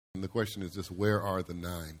And the question is just, where are the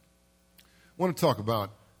 9? I want to talk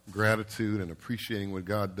about gratitude and appreciating what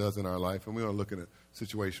God does in our life. And we want to look at a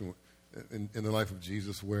situation in the life of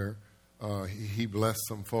Jesus where he blessed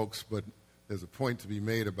some folks, but there's a point to be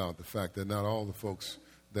made about the fact that not all the folks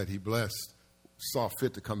that he blessed saw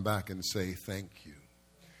fit to come back and say thank you.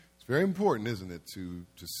 It's very important, isn't it, to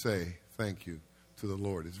say thank you to the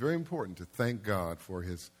Lord. It's very important to thank God for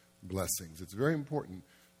his blessings. It's very important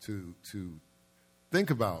to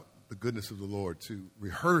think about the goodness of the Lord, to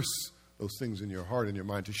rehearse those things in your heart and your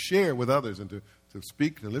mind, to share with others and to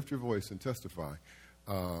speak, to lift your voice and testify.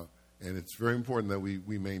 And it's very important that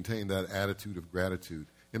we maintain that attitude of gratitude.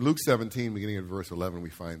 In Luke 17, beginning at verse 11, we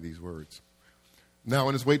find these words. Now,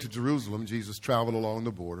 on his way to Jerusalem, Jesus traveled along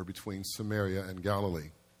the border between Samaria and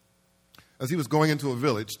Galilee. As he was going into a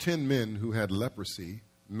village, 10 men who had leprosy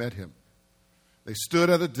met him. They stood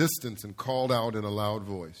at a distance and called out in a loud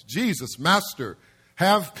voice, Jesus, Master,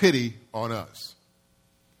 have pity on us.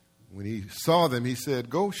 When he saw them, he said,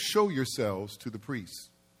 Go show yourselves to the priests.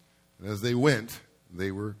 And as they went, they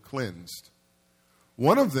were cleansed.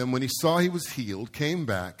 One of them, when he saw he was healed, came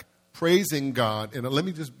back, praising God. And let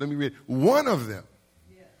me read. One of them,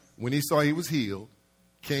 when he saw he was healed,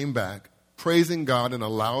 came back, praising God in a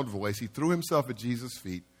loud voice. He threw himself at Jesus'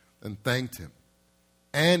 feet and thanked him.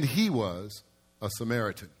 And he was a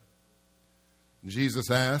Samaritan. Jesus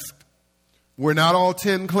asked, Were not all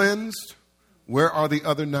 10 cleansed? Where are the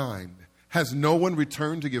other 9? Has no one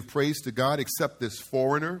returned to give praise to God except this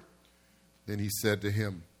foreigner? Then he said to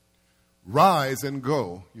him, Rise and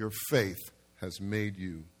go. Your faith has made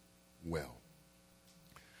you well.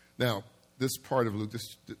 Now, this part of Luke,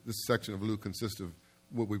 this section of Luke consists of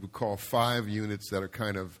what we would call 5 units that are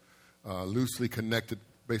kind of loosely connected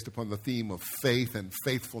based upon the theme of faith and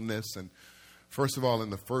faithfulness. And first of all, in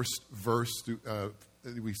the first verse,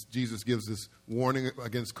 Jesus gives this warning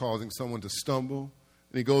against causing someone to stumble.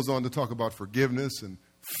 And he goes on to talk about forgiveness and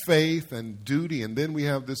faith and duty. And then we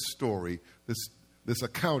have this story, this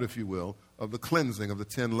account, if you will, of the cleansing of the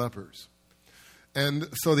 10 lepers. And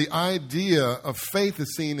so the idea of faith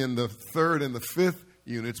is seen in the 3rd and the 5th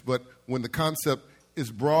units, but when the concept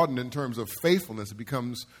is broadened in terms of faithfulness, it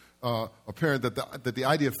becomes apparent that the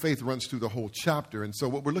idea of faith runs through the whole chapter. And so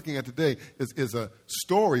what we're looking at today is a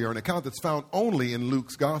story or an account that's found only in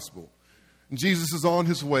Luke's gospel. And Jesus is on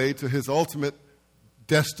his way to his ultimate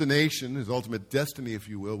destination, his ultimate destiny, if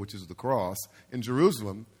you will, which is the cross in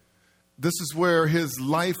Jerusalem. This is where his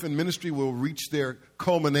life and ministry will reach their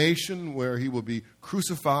culmination, where he will be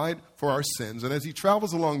crucified for our sins. And as he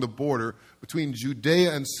travels along the border between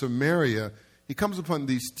Judea and Samaria, he comes upon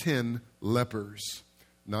these 10 lepers,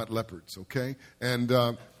 not leopards, okay? And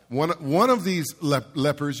one of these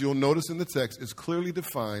lepers, you'll notice in the text, is clearly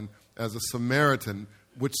defined as a Samaritan,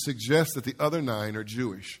 which suggests that the other 9 are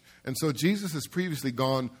Jewish. And so Jesus has previously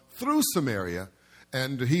gone through Samaria,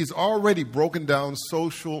 and he's already broken down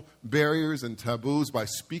social barriers and taboos by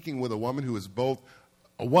speaking with a woman who is both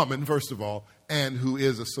a woman, first of all, and who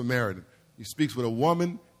is a Samaritan. He speaks with a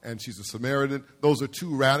woman, and she's a Samaritan. Those are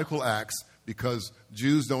 2 radical acts because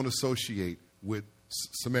Jews don't associate with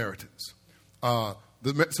Samaritans.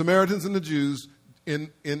 The Samaritans and the Jews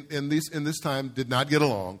in this time did not get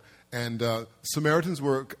along. And Samaritans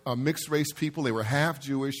were a mixed race people. They were half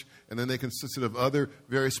Jewish, and then they consisted of other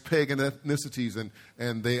various pagan ethnicities.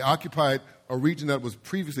 And they occupied a region that was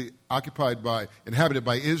previously inhabited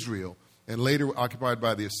by Israel, and later occupied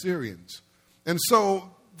by the Assyrians. And so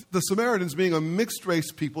the Samaritans, being a mixed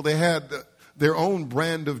race people, they had their own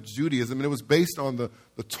brand of Judaism, and it was based on the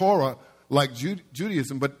Torah, like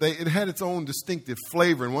Judaism, but it had its own distinctive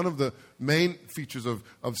flavor. And one of the main features of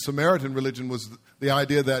Samaritan religion was the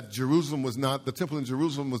idea that the temple in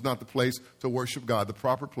Jerusalem was not the place to worship God. The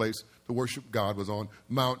proper place to worship God was on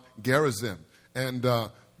Mount Gerizim. And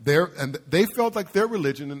they felt like their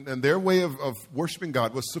religion and their way of worshiping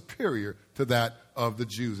God was superior to that of the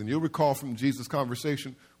Jews. And you'll recall from Jesus'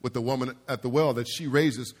 conversation with the woman at the well that she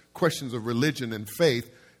raises questions of religion and faith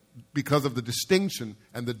because of the distinction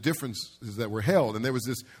and the differences that were held. And there was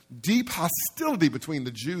this deep hostility between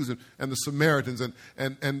the Jews and the Samaritans.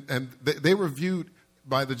 And they were viewed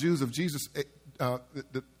by the Jews of Jesus' day,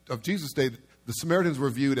 the Samaritans were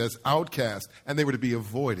viewed as outcasts, and they were to be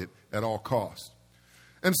avoided at all costs.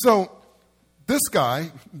 And so this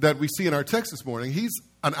guy that we see in our text this morning, he's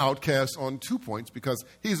an outcast on 2 points because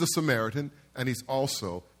he's a Samaritan and he's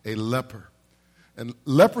also a leper. And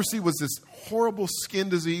leprosy was this horrible skin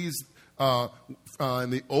disease in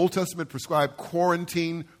the Old Testament prescribed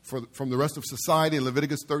quarantine from the rest of society in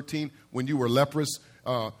Leviticus 13. When you were leprous,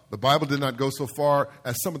 The Bible did not go so far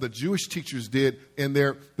as some of the Jewish teachers did in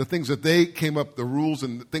the things that they came up, the rules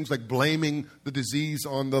and things like blaming the disease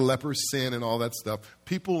on the leper's sin and all that stuff.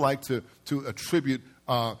 People like to attribute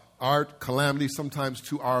our calamity sometimes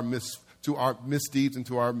to our misdeeds and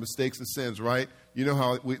to our mistakes and sins, right? You know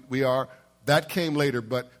how we are. That came later,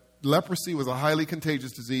 but leprosy was a highly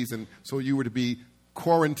contagious disease, and so you were to be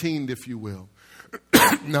quarantined, if you will.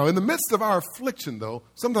 Now, in the midst of our affliction, though,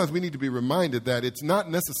 sometimes we need to be reminded that it's not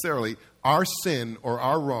necessarily our sin or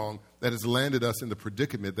our wrong that has landed us in the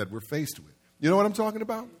predicament that we're faced with. You know what I'm talking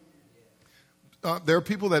about? There are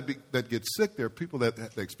people that get sick. There are people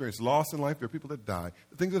that experience loss in life. There are people that die.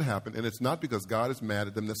 The things that happen, and it's not because God is mad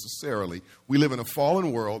at them necessarily. We live in a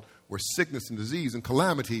fallen world where sickness and disease and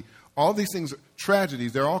calamity, all these things,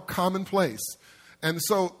 tragedies, they're all commonplace. And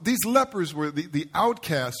so these lepers were the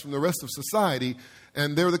outcasts from the rest of society,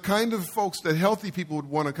 and they're the kind of folks that healthy people would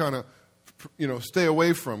want to kind of, stay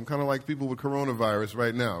away from, kind of like people with coronavirus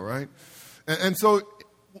right now, right? And so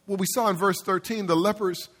what we saw in verse 13, the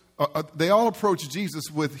lepers, they all approached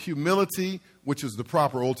Jesus with humility, which is the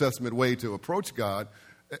proper Old Testament way to approach God,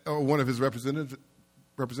 or one of his representatives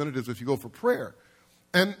if you go for prayer.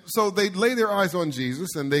 And so they lay their eyes on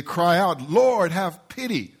Jesus and they cry out, "Lord, have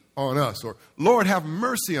pity on us," or "Lord, have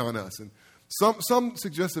mercy on us." And some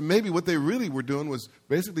suggest that maybe what they really were doing was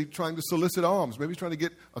basically trying to solicit alms, maybe trying to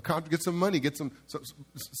get some money, get some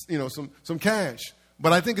cash.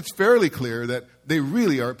 But I think it's fairly clear that they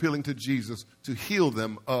really are appealing to Jesus to heal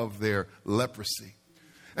them of their leprosy.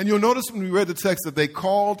 And you'll notice when we read the text that they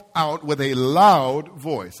called out with a loud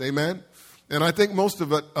voice. Amen? And I think most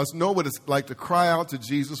of us know what it's like to cry out to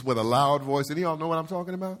Jesus with a loud voice. Any of y'all know what I'm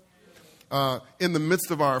talking about? In the midst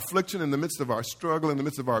of our affliction, in the midst of our struggle, in the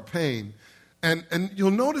midst of our pain. And you'll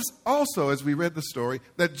notice also as we read the story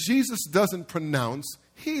that Jesus doesn't pronounce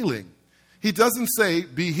healing. He doesn't say,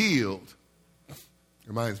 "Be healed."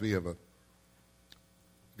 Reminds me of a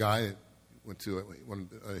guy that went to one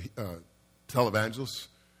televangelist.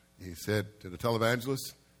 He said to the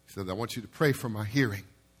televangelist, he said, "I want you to pray for my hearing."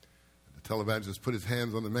 And the televangelist put his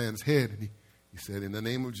hands on the man's head, and he said, "In the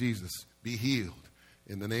name of Jesus, be healed.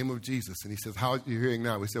 In the name of Jesus." And he says, "How are you hearing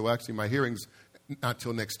now?" We said, "Well, actually, my hearing's not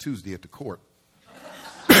till next Tuesday at the court."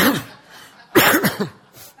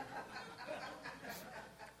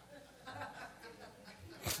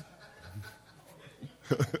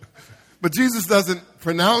 But Jesus doesn't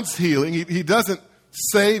pronounce healing. He doesn't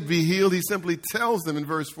say, "Be healed." He simply tells them in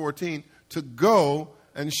verse 14 to go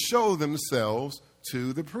and show themselves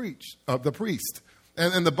to the priest.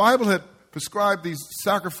 And the Bible had prescribed these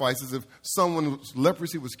sacrifices. If someone's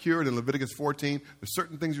leprosy was cured in Leviticus 14, there's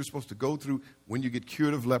certain things you're supposed to go through when you get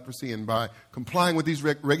cured of leprosy. And by complying with these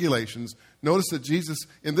regulations, notice that Jesus,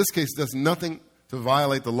 in this case, does nothing to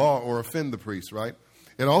violate the law or offend the priest, right?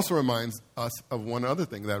 It also reminds us of one other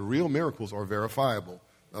thing, that real miracles are verifiable.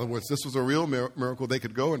 In other words, this was a real miracle. They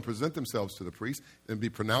could go and present themselves to the priest and be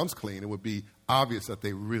pronounced clean. It would be obvious that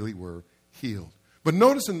they really were healed. But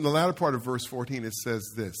notice in the latter part of verse 14, it says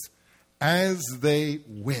this: "As they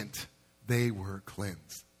went, they were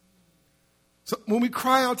cleansed." So when we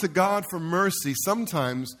cry out to God for mercy,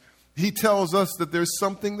 sometimes he tells us that there's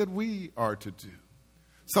something that we are to do.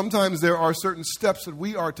 Sometimes there are certain steps that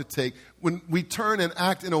we are to take. When we turn and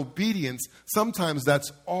act in obedience, sometimes that's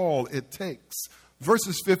all it takes.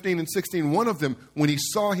 Verses 15 and 16, one of them, when he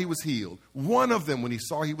saw he was healed,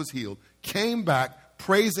 came back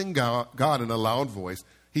praising God in a loud voice.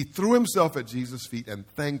 He threw himself at Jesus' feet and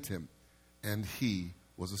thanked him. And he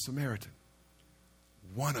was a Samaritan.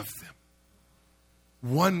 One of them.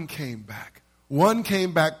 One came back. One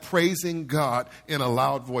came back praising God in a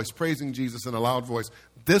loud voice, praising Jesus in a loud voice.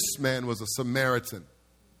 This man was a Samaritan.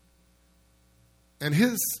 And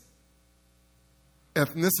his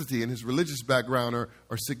ethnicity and his religious background are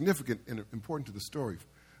significant and important to the story.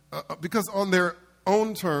 Because on their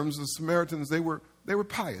own terms, the Samaritans, they were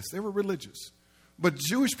pious, they were religious. But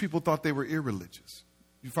Jewish people thought they were irreligious.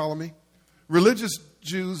 You follow me? Religious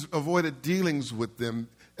Jews avoided dealings with them.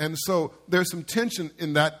 And so there's some tension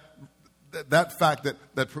in that fact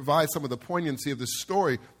that provides some of the poignancy of this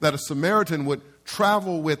story, that a Samaritan would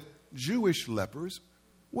travel with Jewish lepers.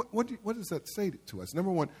 What does that say to us?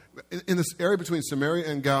 Number one, in this area between Samaria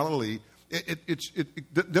and Galilee,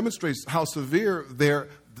 it demonstrates how severe their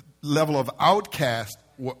level of outcast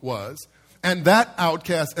was. And that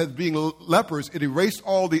outcast, as being lepers, it erased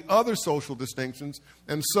all the other social distinctions.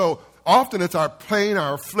 And so often it's our pain,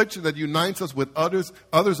 our affliction that unites us with others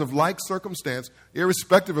of like circumstance,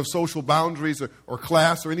 irrespective of social boundaries or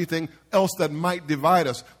class or anything else that might divide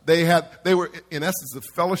us. They were, in essence, the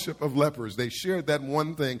fellowship of lepers. They shared that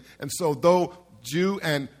one thing. And so though Jew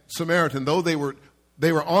and Samaritan, though they were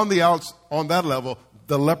on the outs on that level,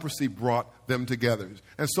 the leprosy brought them together.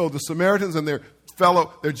 And so the Samaritans and their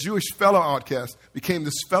Jewish fellow outcasts became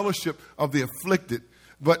this fellowship of the afflicted.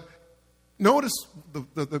 But notice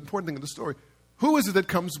the important thing in the story. Who is it that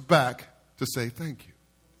comes back to say thank you?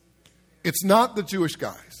 It's not the Jewish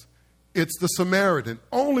guys. It's the Samaritan,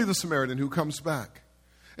 only the Samaritan who comes back.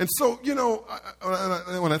 And so,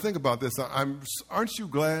 when I think about this, aren't you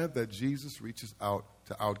glad that Jesus reaches out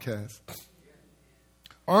to outcasts?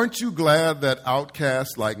 Aren't you glad that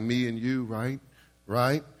outcasts like me and you,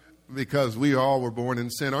 right? Because we all were born in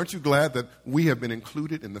sin. Aren't you glad that we have been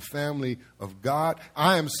included in the family of God?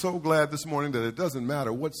 I am so glad this morning that it doesn't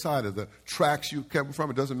matter what side of the tracks you come from.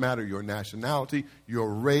 It doesn't matter your nationality,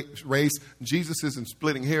 your race. Jesus isn't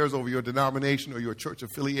splitting hairs over your denomination or your church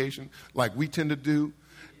affiliation like we tend to do.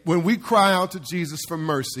 When we cry out to Jesus for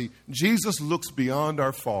mercy, Jesus looks beyond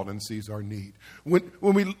our fault and sees our need. When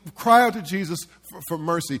we cry out to Jesus for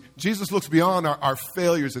mercy, Jesus looks beyond our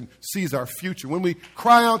failures and sees our future. When we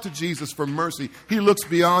cry out to Jesus for mercy, he looks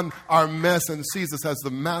beyond our mess and sees us as the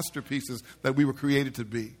masterpieces that we were created to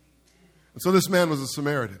be. And so this man was a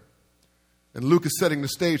Samaritan. And Luke is setting the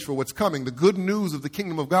stage for what's coming. The good news of the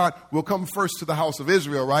kingdom of God will come first to the house of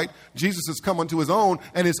Israel, right? Jesus has come unto his own,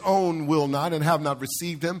 and his own will not and have not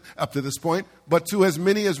received him up to this point. But to as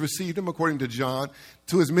many as received him, according to John,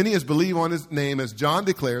 to as many as believe on his name, as John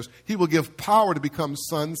declares, he will give power to become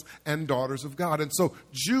sons and daughters of God. And so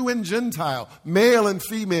Jew and Gentile, male and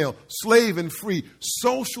female, slave and free,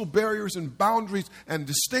 social barriers and boundaries and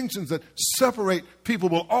distinctions that separate people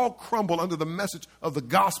will all crumble under the message of the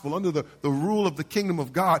gospel, under the rule of the kingdom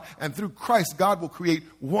of God. And through Christ, God will create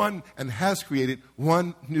one and has created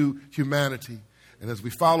one new humanity. And as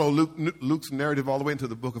we follow Luke's narrative all the way into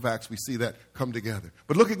the book of Acts, we see that come together.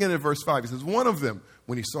 But look again at verse 5. He says, one of them,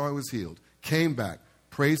 when he saw he was healed, came back,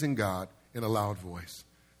 praising God in a loud voice.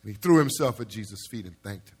 And he threw himself at Jesus' feet and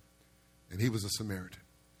thanked him. And he was a Samaritan.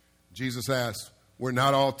 Jesus asked, were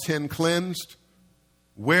not all 10 cleansed?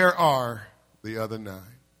 Where are the other 9?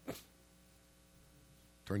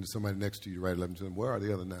 Turn to somebody next to you, right 11 to them. Where are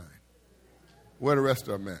the other 9? Where the rest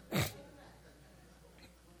of them at?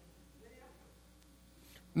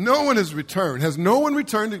 No one has returned. Has no one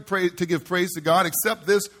returned to give praise to God except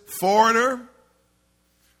this foreigner?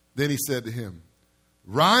 Then he said to him,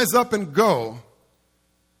 rise up and go.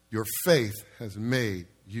 Your faith has made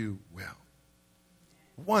you well.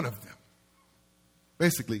 One of them.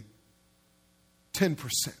 Basically, 10%.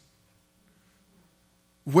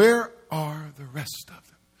 Where are the rest of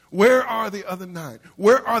them? Where are the other 9?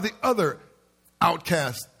 Where are the other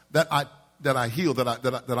outcasts that I healed,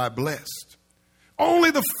 that I blessed?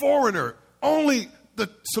 Only the foreigner, only the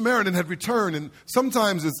Samaritan had returned. And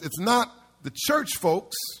sometimes it's not the church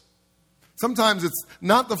folks. Sometimes it's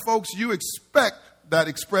not the folks you expect that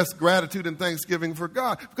express gratitude and thanksgiving for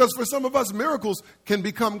God. Because for some of us, miracles can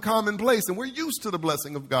become commonplace, and we're used to the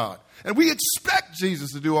blessing of God. And we expect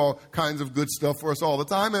Jesus to do all kinds of good stuff for us all the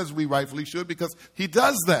time, as we rightfully should, because he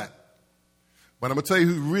does that. But I'm going to tell you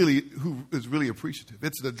who is really appreciative.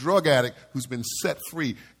 It's the drug addict who's been set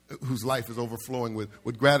free, whose life is overflowing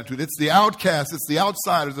with gratitude. It's the outcasts, it's the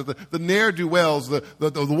outsiders, the ne'er-do-wells,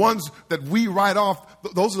 the ones that we write off.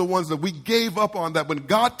 Those are the ones that we gave up on, that when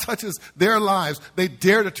God touches their lives, they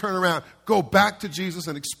dare to turn around, go back to Jesus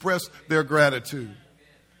and express their gratitude.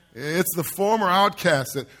 It's the former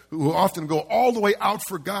outcasts who often go all the way out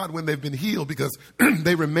for God when they've been healed, because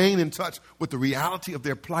they remain in touch with the reality of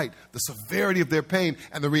their plight, the severity of their pain,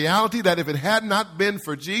 and the reality that if it had not been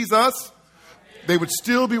for Jesus, they would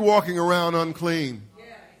still be walking around unclean.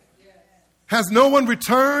 Has no one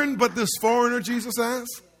returned but this foreigner, Jesus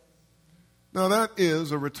asked? Now that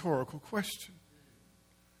is a rhetorical question.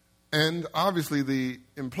 And obviously the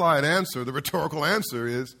implied answer, the rhetorical answer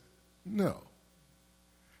is no.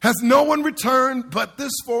 Has no one returned but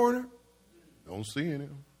this foreigner? Don't see any of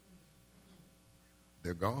them.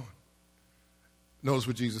 They're gone. Notice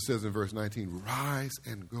what Jesus says in verse 19. Rise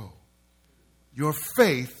and go. Your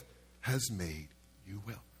faith has made you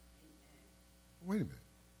well. Wait a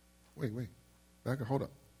minute. Wait. Back up. Hold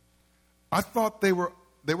up. I thought they were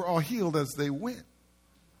all healed as they went.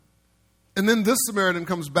 And then this Samaritan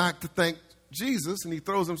comes back to thank Jesus, and he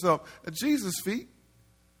throws himself at Jesus' feet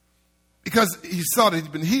because he saw that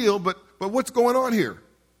he'd been healed. But what's going on here?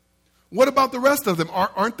 What about the rest of them?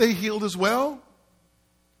 Aren't they healed as well?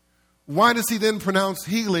 Why does he then pronounce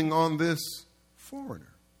healing on this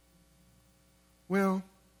foreigner? Well,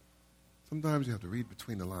 sometimes you have to read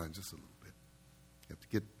between the lines just a little bit. You have to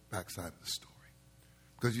get backside of the story.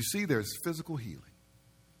 Because you see, there's physical healing.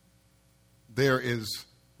 There is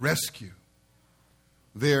rescue.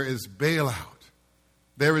 there is bailout.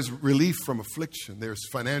 There is relief from affliction. There's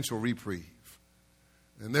financial reprieve.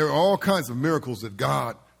 And there are all kinds of miracles that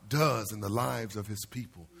God does in the lives of his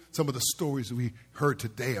people. Some of the stories we heard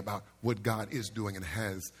today about what God is doing and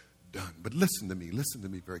has done. But listen to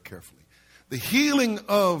me very carefully. The healing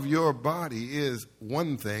of your body is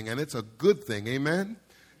one thing, and it's a good thing. Amen?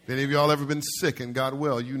 If any of y'all ever been sick and got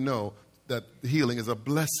well, you know that healing is a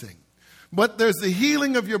blessing. But there's the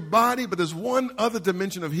healing of your body, but there's one other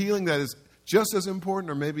dimension of healing that is just as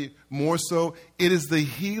important, or maybe more so. It is the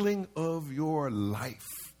healing of your life.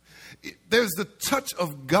 There's the touch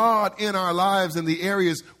of God in our lives in the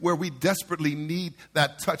areas where we desperately need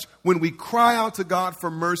that touch. When we cry out to God for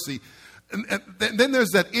mercy, and then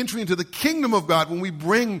there's that entry into the kingdom of God when we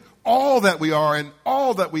bring all that we are and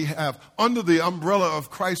all that we have under the umbrella of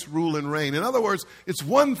Christ's rule and reign. In other words, it's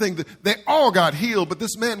one thing that they all got healed, but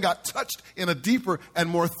this man got touched in a deeper and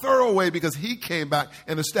more thorough way because he came back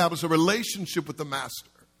and established a relationship with the Master.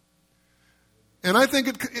 And I think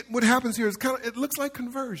what happens here is it looks like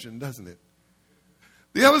conversion, doesn't it?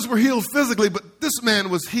 The others were healed physically, but this man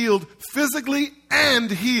was healed physically and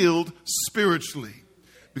healed spiritually.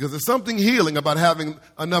 Because there's something healing about having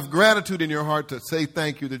enough gratitude in your heart to say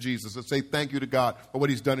thank you to Jesus, to say thank you to God for what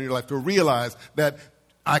he's done in your life, to realize that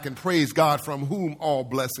I can praise God from whom all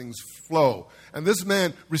blessings flow. And this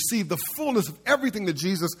man received the fullness of everything that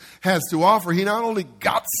Jesus has to offer. He not only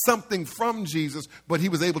got something from Jesus, but he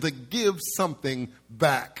was able to give something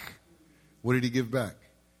back. What did he give back?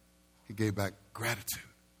 He gave back gratitude,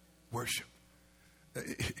 worship.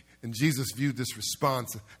 And Jesus viewed this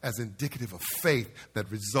response as indicative of faith that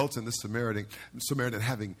results in this Samaritan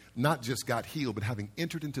having not just got healed, but having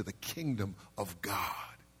entered into the kingdom of God.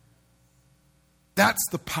 That's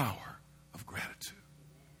the power of gratitude.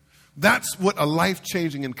 That's what a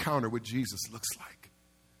life-changing encounter with Jesus looks like.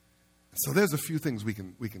 So there's a few things we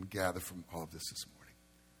can gather from all of this morning.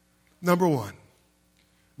 Number one,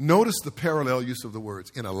 notice the parallel use of the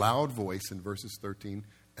words in a loud voice in verses 13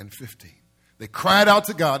 and 15. They cried out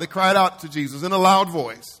to God. They cried out to Jesus in a loud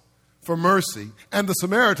voice for mercy. And the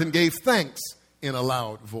Samaritan gave thanks in a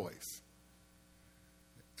loud voice.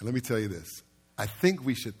 And let me tell you this. I think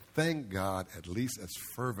we should thank God at least as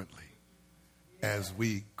fervently as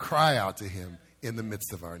we cry out to him in the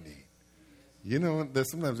midst of our need. You know,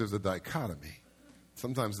 sometimes there's a dichotomy.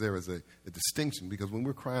 Sometimes there is a distinction, because when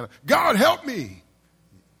we're crying out, God, help me,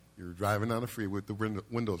 you're driving down the freeway with the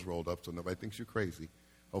windows rolled up so nobody thinks you're crazy.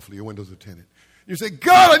 Hopefully your windows are tinted. You say,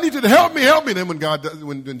 God, I need you to help me, help me. And then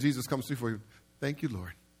when Jesus comes through for you, thank you,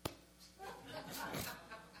 Lord.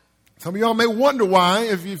 Some of y'all may wonder why,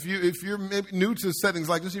 if you're maybe new to settings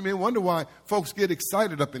like this, you may wonder why folks get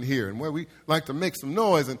excited up in here and where we like to make some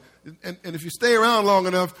noise. And if you stay around long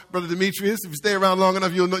enough, Brother Demetrius, if you stay around long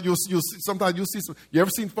enough, you'll see some. You ever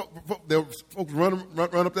seen folks run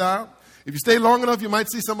up the aisle? If you stay long enough, you might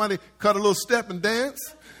see somebody cut a little step and dance.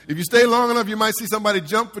 If you stay long enough, you might see somebody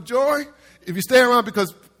jump for joy. If you stay around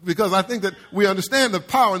because I think that we understand the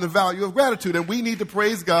power and the value of gratitude, and we need to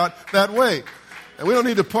praise God that way. And we don't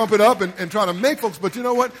need to pump it up and try to make folks, but you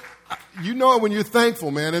know what? You know it when you're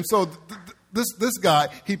thankful, man. And so this guy,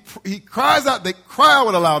 he cries out, they cry out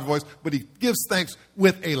with a loud voice, but he gives thanks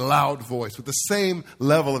with a loud voice, with the same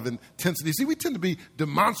level of intensity. See, we tend to be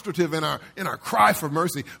demonstrative in our cry for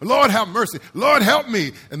mercy. Lord, have mercy. Lord, help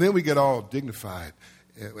me. And then we get all dignified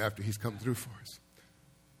after he's come through for us.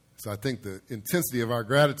 So I think the intensity of our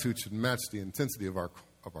gratitude should match the intensity of our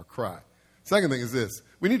cry. Second thing is this.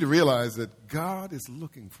 We need to realize that God is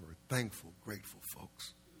looking for thankful, grateful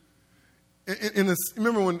folks.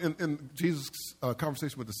 Remember when in Jesus'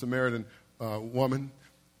 conversation with the Samaritan woman,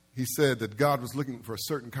 he said that God was looking for a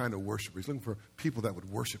certain kind of worshiper. He's looking for people that would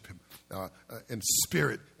worship him in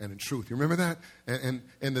spirit and in truth. You remember that? And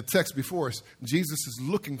in the text before us, Jesus is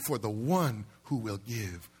looking for the one who will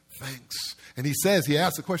give thanks. And he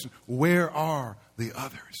asks the question, where are the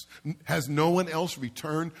others? Has no one else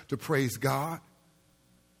returned to praise God?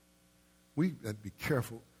 We got to be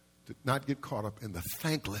careful to not get caught up in the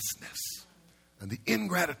thanklessness and the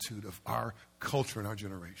ingratitude of our culture and our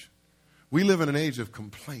generation. We live in an age of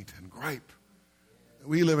complaint and gripe.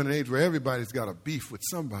 We live in an age where everybody's got a beef with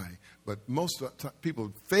somebody, but most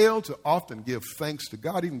people fail to often give thanks to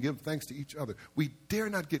God, even give thanks to each other. We dare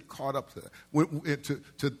not get caught up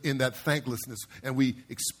in that thanklessness, and we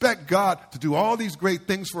expect God to do all these great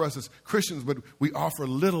things for us as Christians, but we offer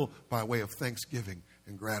little by way of thanksgiving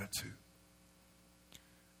and gratitude.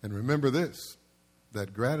 And remember this,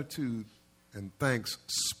 that gratitude and thanks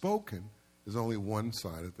spoken is only one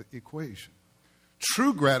side of the equation.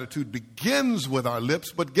 True gratitude begins with our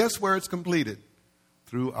lips, but guess where it's completed?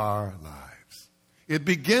 Through our lives. It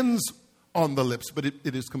begins on the lips, but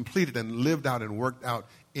it is completed and lived out and worked out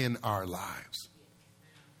in our lives.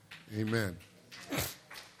 Amen.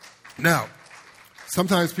 Now,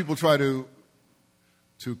 sometimes people try to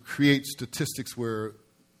create statistics where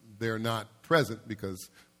they're not present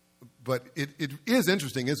but it is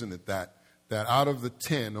interesting, isn't it, that out of the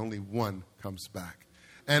 10, only one comes back.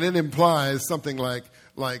 And it implies something like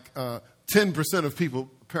 10% of people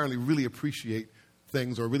apparently really appreciate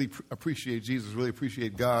things or really appreciate Jesus, really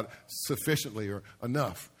appreciate God sufficiently or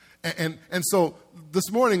enough. And so this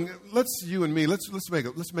morning, let's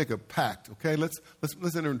make a pact, okay? Let's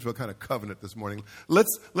enter into a kind of covenant this morning. Let's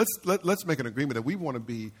make an agreement that we want to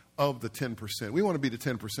be of the 10%. We want to be the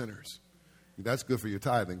 10%ers. That's good for your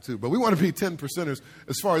tithing too. But we want to be 10%ers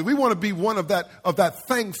as far as we want to be one of that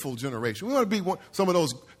thankful generation. We want to be some of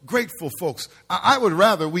those grateful folks. I would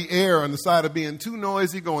rather we err on the side of being too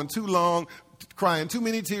noisy, going too long, crying too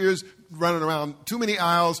many tears, running around too many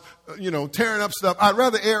aisles, tearing up stuff. I'd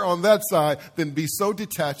rather err on that side than be so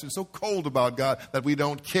detached and so cold about God that we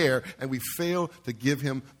don't care and we fail to give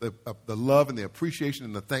him the love and the appreciation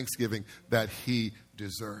and the thanksgiving that he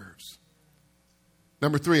deserves.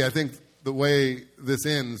 Number 3, I think the way this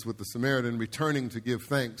ends with the Samaritan returning to give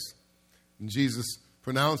thanks and Jesus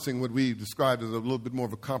pronouncing what we described as a little bit more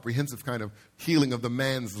of a comprehensive kind of healing of the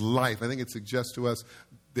man's life. I think it suggests to us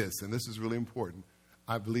this, and this is really important.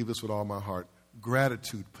 I believe this with all my heart.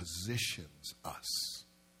 Gratitude positions us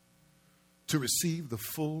to receive the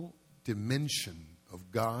full dimension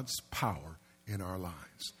of God's power in our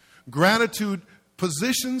lives. Gratitude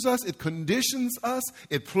positions us, it conditions us,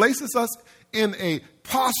 it places us in a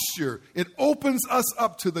posture. It opens us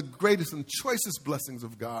up to the greatest and choicest blessings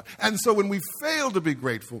of God. And so when we fail to be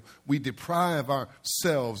grateful, we deprive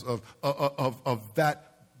ourselves of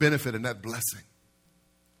that benefit and that blessing.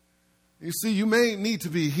 You see, you may need to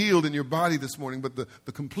be healed in your body this morning, but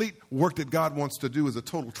the complete work that God wants to do is a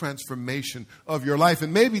total transformation of your life.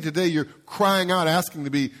 And maybe today you're crying out, asking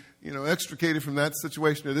to be, extricated from that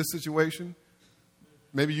situation or this situation.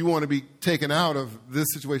 Maybe you want to be taken out of this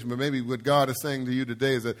situation, but maybe what God is saying to you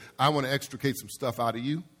today is that I want to extricate some stuff out of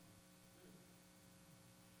you.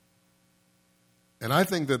 And I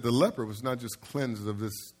think that the leper was not just cleansed of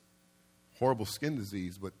this horrible skin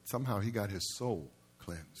disease, but somehow he got his soul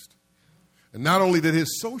cleansed. And not only did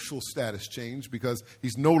his social status change, because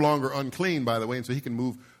he's no longer unclean, by the way, and so he can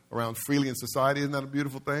move around freely in society. Isn't that a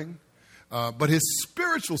beautiful thing? But his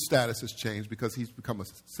spiritual status has changed because he's become a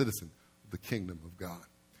citizen the kingdom of God.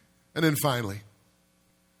 And then finally,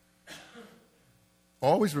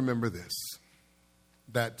 always remember this,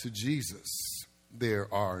 that to Jesus there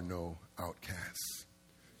are no outcasts.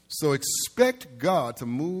 So expect God to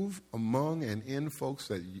move among and in folks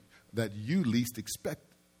that you least expect,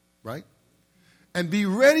 right? And be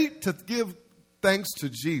ready to give thanks to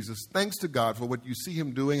Jesus, thanks to God for what you see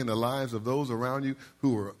him doing in the lives of those around you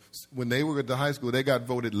who were, when they were at the high school, they got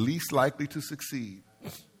voted least likely to succeed.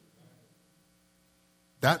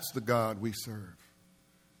 That's the God we serve.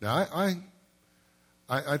 Now,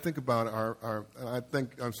 I think about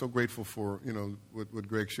I'm so grateful for, what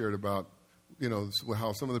Greg shared about,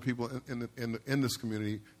 how some of the people in this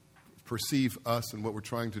community perceive us and what we're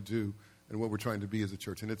trying to do and what we're trying to be as a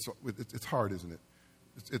church. And it's hard, isn't it?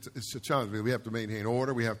 It's a challenge. We have to maintain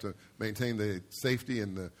order. We have to maintain the safety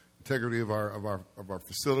and the integrity of our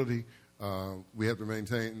facility. We have to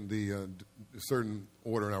maintain the certain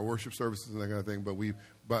order in our worship services and that kind of thing.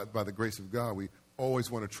 But by the grace of God, we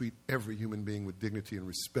always want to treat every human being with dignity and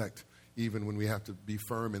respect, even when we have to be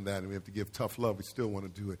firm in that and we have to give tough love. We still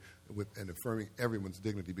want to do it and affirming everyone's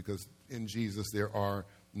dignity, because in Jesus there are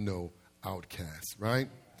no outcasts, right?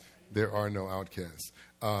 There are no outcasts.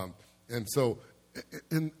 And so,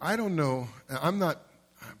 and I don't know, I'm not,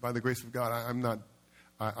 by the grace of God, I'm not,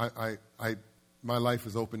 my life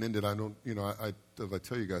is open-ended. I don't, as I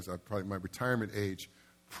tell you guys, my retirement age,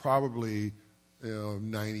 probably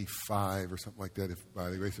 95 or something like that, if by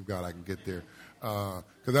the grace of God I can get there. Because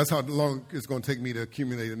that's how long it's going to take me to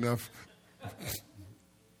accumulate enough,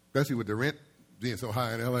 especially with the rent being so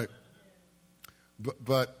high in L.A.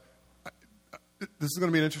 But this is going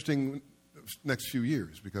to be an interesting next few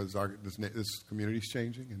years, because this community is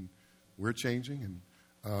changing and we're changing.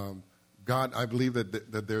 And God, I believe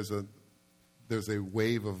that there's a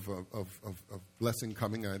wave of blessing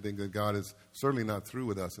coming. I think that God is certainly not through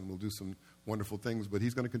with us and will do some wonderful things, but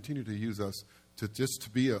he's going to continue to use us to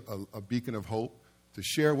be a beacon of hope, to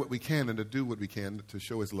share what we can and to do what we can to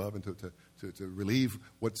show his love and to relieve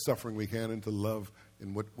what suffering we can and to love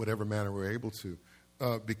in whatever manner we're able to,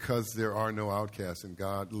 because there are no outcasts and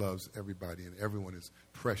God loves everybody and everyone is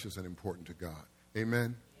precious and important to God.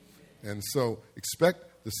 Amen? And so expect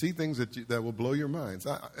to see things that will blow your minds.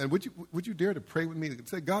 And would you dare to pray with me and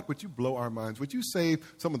say, God, would you blow our minds? Would you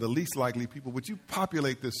save some of the least likely people? Would you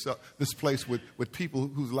populate this place with people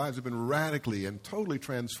whose lives have been radically and totally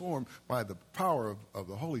transformed by the power of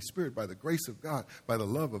the Holy Spirit, by the grace of God, by the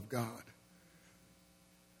love of God?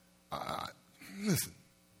 Listen,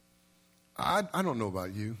 I don't know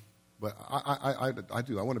about you, but I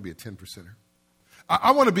do. I want to be a 10%er.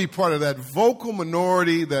 I want to be part of that vocal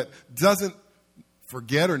minority that doesn't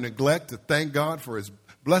forget or neglect to thank God for his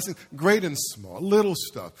blessings, great and small, little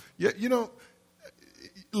stuff. You know,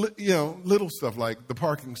 little stuff like the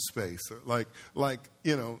parking space, or like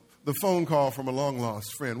the phone call from a long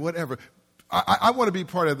lost friend, whatever. I want to be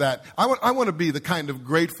part of that. I want to be the kind of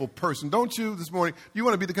grateful person. Don't you this morning? You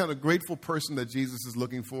want to be the kind of grateful person that Jesus is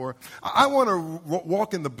looking for? I want to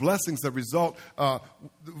walk in the blessings that result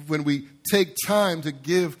when we take time to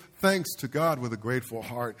give thanks to God with a grateful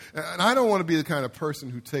heart. And I don't want to be the kind of person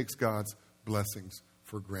who takes God's blessings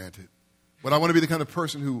for granted. But I want to be the kind of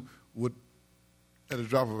person who would, at a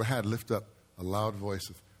drop of a hat, lift up a loud voice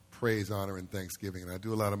of praise, honor, and thanksgiving. And I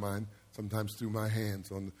do a lot of mine sometimes through my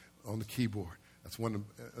hands on the keyboard. That's one of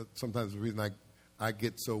sometimes the reason I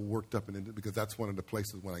get so worked up in it, because that's one of the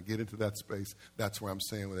places when I get into that space, that's where I'm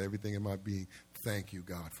saying with everything in my being, thank you,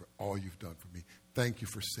 God, for all you've done for me. Thank you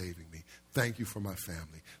for saving me. Thank you for my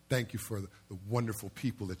family. Thank you for the wonderful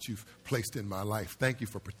people that you've placed in my life. Thank you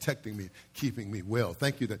for protecting me, keeping me well.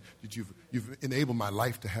 Thank you that you've enabled my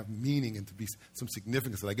life to have meaning and to be some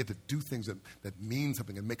significance, that I get to do things that mean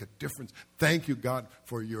something and make a difference. Thank you, God,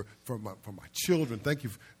 for my children. Thank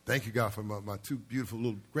you, God, for my two beautiful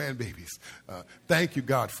little grandbabies. Thank you,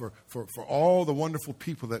 God, for all the wonderful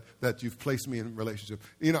people that you've placed me in relationship.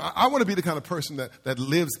 You know, I want to be the kind of person that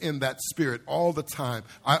lives in that spirit all the time.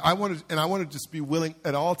 I want to just be willing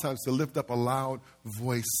at all times to lift up a loud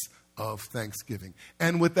voice of thanksgiving.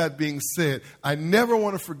 And with that being said, I never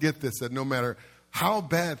want to forget this, that no matter how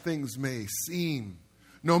bad things may seem,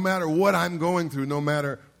 no matter what I'm going through, no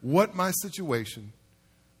matter what my situation,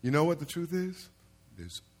 you know what the truth is?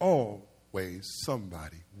 There's always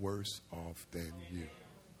somebody worse off than you.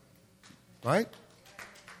 Right?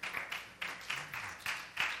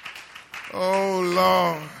 Oh,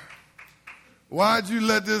 Lord. Why'd you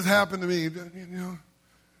let this happen to me? You know?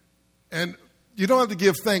 And you don't have to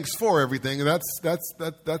give thanks for everything. That's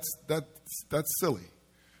silly.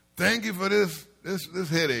 Thank you for this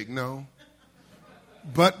headache. No.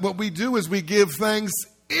 But what we do is we give thanks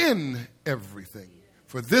in everything.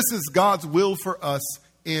 For this is God's will for us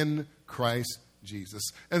in Christ Jesus.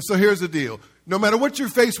 And so here's the deal. No matter what you're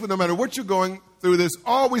faced with, no matter what you're going through, there's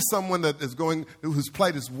always someone that is whose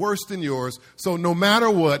plight is worse than yours. So no matter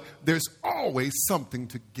what, there's always something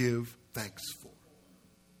to give thanks for.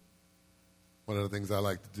 One of the things I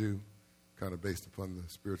like to do, kind of based upon the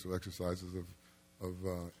spiritual exercises of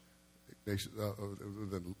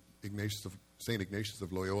St. Ignatius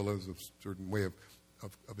of Loyola, is a certain way of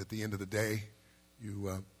at the end of the day,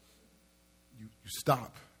 you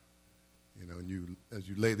stop. You know, and as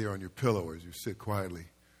you lay there on your pillow, or as you sit quietly,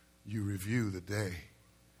 you review the day,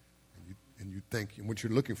 and you think. And what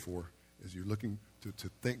you're looking for is you're looking to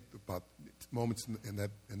think about moments in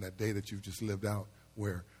that day that you've just lived out,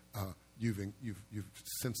 where you've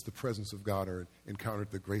sensed the presence of God, or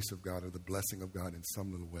encountered the grace of God, or the blessing of God in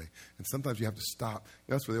some little way. And sometimes you have to stop.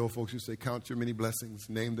 You know, that's what the old folks used to say: count your many blessings,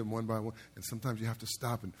 name them one by one. And sometimes you have to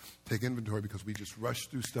stop and take inventory, because we just rush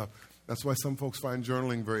through stuff. That's why some folks find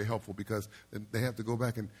journaling very helpful, because they have to go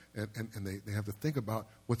back and they have to think about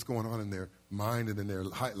what's going on in their mind and in their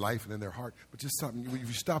life and in their heart. But just stop. If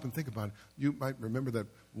you stop and think about it, you might remember that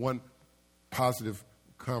one positive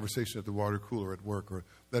conversation at the water cooler at work, or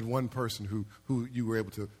that one person who you were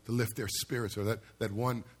able to lift their spirits, or that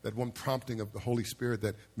one prompting of the Holy Spirit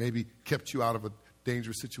that maybe kept you out of a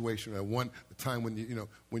dangerous situation, or the time when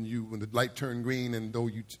when the light turned green, and though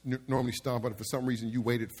you normally stomp on it, for some reason you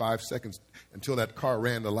waited 5 seconds until that car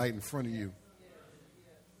ran the light in front of you.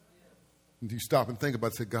 And you stop and think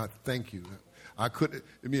about it, say, God, thank you.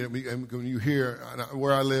 When you hear,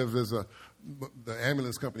 where I live, the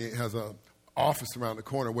ambulance company has a office around the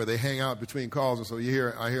corner where they hang out between calls, and so I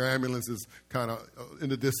hear ambulances kind of in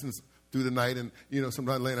the distance through the night, and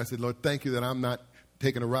sometimes later I said, Lord, thank you that I'm not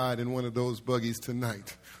taking a ride in one of those buggies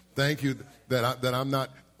tonight. Thank you that I'm not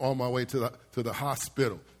on my way to the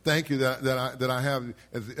hospital. Thank you that I have,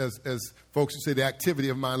 as folks would say, the activity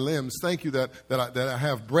of my limbs. Thank you that I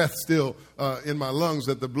have breath still in my lungs,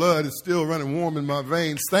 that the blood is still running warm in my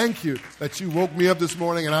veins. Thank you that you woke me up this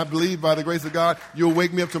morning, and I believe by the grace of God, you'll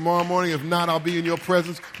wake me up tomorrow morning. If not, I'll be in your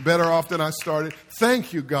presence better off than I started.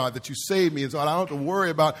 Thank you, God, that you saved me, and so I don't have to worry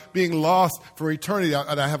about being lost for eternity.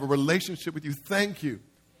 I have a relationship with you. Thank you.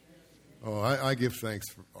 Oh, I give thanks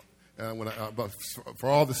for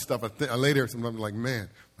all this stuff. I lay there sometimes like, man,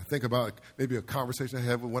 I think about maybe a conversation I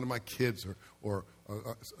had with one of my kids or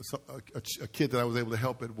a kid that I was able to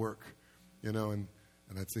help at work, and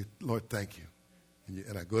I'd say, Lord, thank you.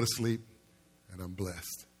 And I go to sleep, and I'm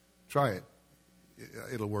blessed. Try it.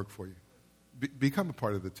 It'll work for you. Become a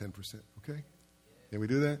part of the 10%, okay? Can we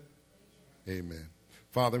do that? Amen.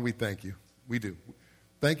 Father, we thank you. We do.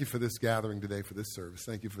 Thank you for this gathering today, for this service.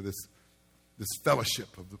 Thank you for this fellowship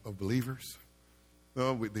of believers.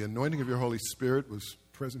 The anointing of your Holy Spirit was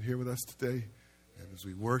present here with us today. And as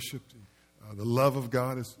we worshiped, the love of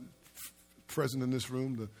God is present in this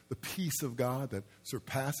room. The peace of God that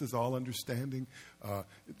surpasses all understanding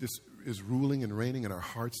it just is ruling and reigning in our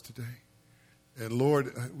hearts today. And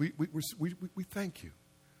Lord, we thank you.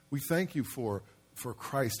 We thank you for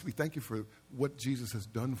Christ. We thank you for what Jesus has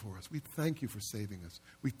done for us. We thank you for saving us.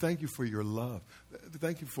 We thank you for your love.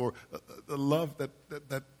 Thank you for the love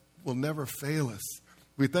that will never fail us.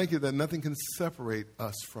 We thank you that nothing can separate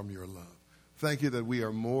us from your love. Thank you that we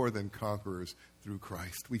are more than conquerors through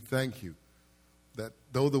Christ. We thank you that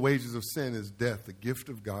though the wages of sin is death, the gift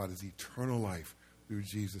of God is eternal life through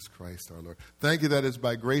Jesus Christ our Lord. Thank you that it's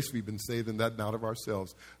by grace we've been saved and that not of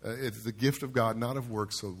ourselves. It's the gift of God, not of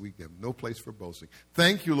works, so we have no place for boasting.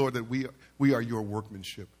 Thank you, Lord, that we are your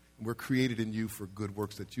workmanship. We're created in you for good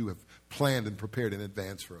works that you have planned and prepared in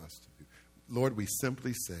advance for us to do. Lord, we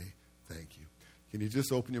simply say thank you. Can you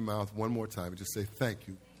just open your mouth one more time and just say thank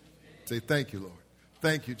you? Say thank you, Lord.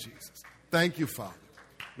 Thank you, Jesus. Thank you, Father.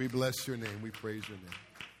 We bless your name. We praise your name.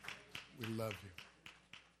 We love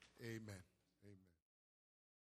you. Amen.